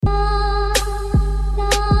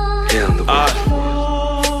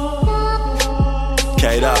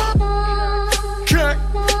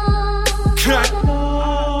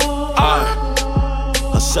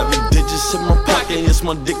digits in my pocket, yes,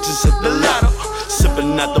 my dick just hit the lotto.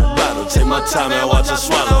 Sipping at the bottle, take my time and watch her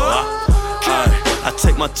swallow. I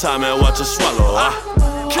take my time and watch her swallow.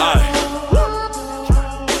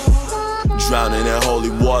 Drowning in holy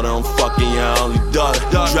water, I'm fucking your only daughter.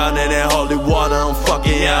 Drowning in holy water, I'm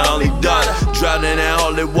fucking your only daughter. Drowning in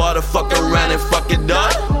holy water, fuck around and fuck your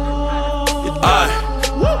daughter.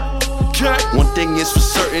 One thing is for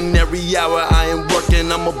certain, every hour I am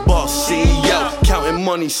working, I'm a boss, CEO, counting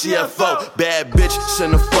money, CFO, bad bitch,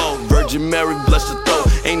 centerfold, Virgin Mary, bless the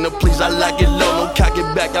throat. Ain't no please, I like it low, no cock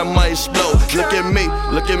it back, I might explode. Look at me,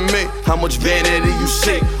 how much vanity you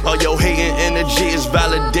see. All your hating energy is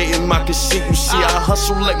validating my conceit. You see, I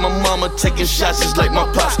hustle like my mama, taking shots just like my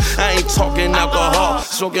pops. I ain't talking alcohol,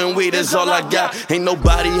 smoking weed is all I got. Ain't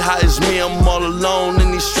nobody high as me, I'm all alone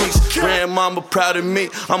in these streets. Grandmama proud of me,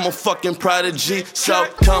 I'm a fucking prodigy. So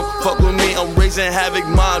come fuck with me, I'm raising havoc,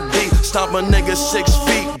 Mob D. Stomp a nigga 6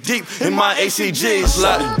 feet deep in my ACGs.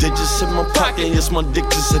 Lot of digits in my pocket, yes, my dick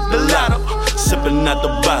just hit the lotto. Sipping at the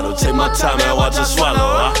bottle, take my time and watch her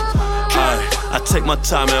swallow. I take my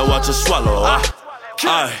time and watch her swallow.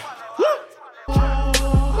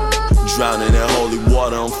 Drowning in holy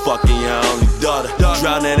water, I'm fucking your only daughter.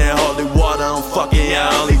 Drowning in holy water, I'm fucking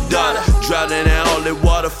your only daughter. Drowning in holy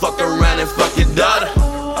water, fuck around and fuck your daughter.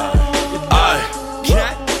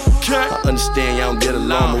 I understand y'all don't get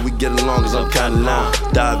along, but we get along cause I'm kinda long.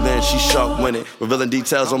 Dive in, she sharp when it, revealing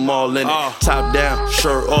details, I'm all in it. Top down,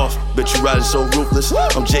 shirt off, bitch you riding so ruthless.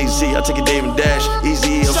 I'm Jay-Z, I take a Dave and Dash,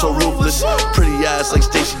 Easy, I'm so ruthless. Pretty eyes like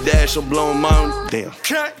Stacey Dash, I'm blowing mine, damn.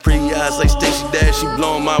 Pretty eyes like Stacey Dash, she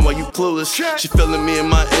blowing mine while you clueless. She feeling me in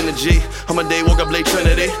my energy, I'm a day, woke up late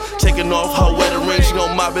Trinity. Taking off her wedding ring, she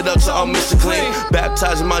gon' mop it up till I'm Mr. Clean.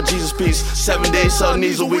 Baptizing my Jesus piece, 7 days, 7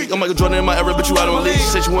 knees a week. I'm Michael Jordan in my era, but you out on leave. She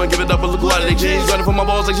said she wouldn't give it up, but look out of they jeans. Running for my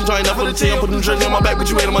balls like she trying up for the team. I'm putting the jersey on my back, but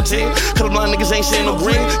you ain't on my team. Colorblind niggas ain't seeing no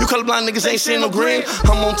green. You colorblind niggas ain't seeing no green.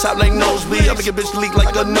 I'm on top like nosebleed. I make a bitch leak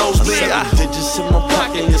like a nosebleed. Digits in my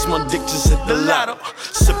pocket, yes, my dick just hit the lotto.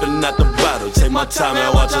 Sipping at the bottle, take my time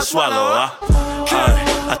and watch her swallow.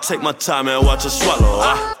 I take my time and watch her swallow.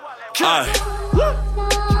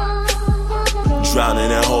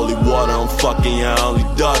 Drowning in holy water, I'm fucking your only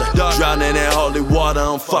daughter. Drowning in holy water,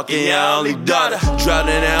 I'm fucking your only daughter.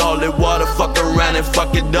 Drowning in holy water, fuck around and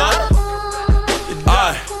fuck your daughter.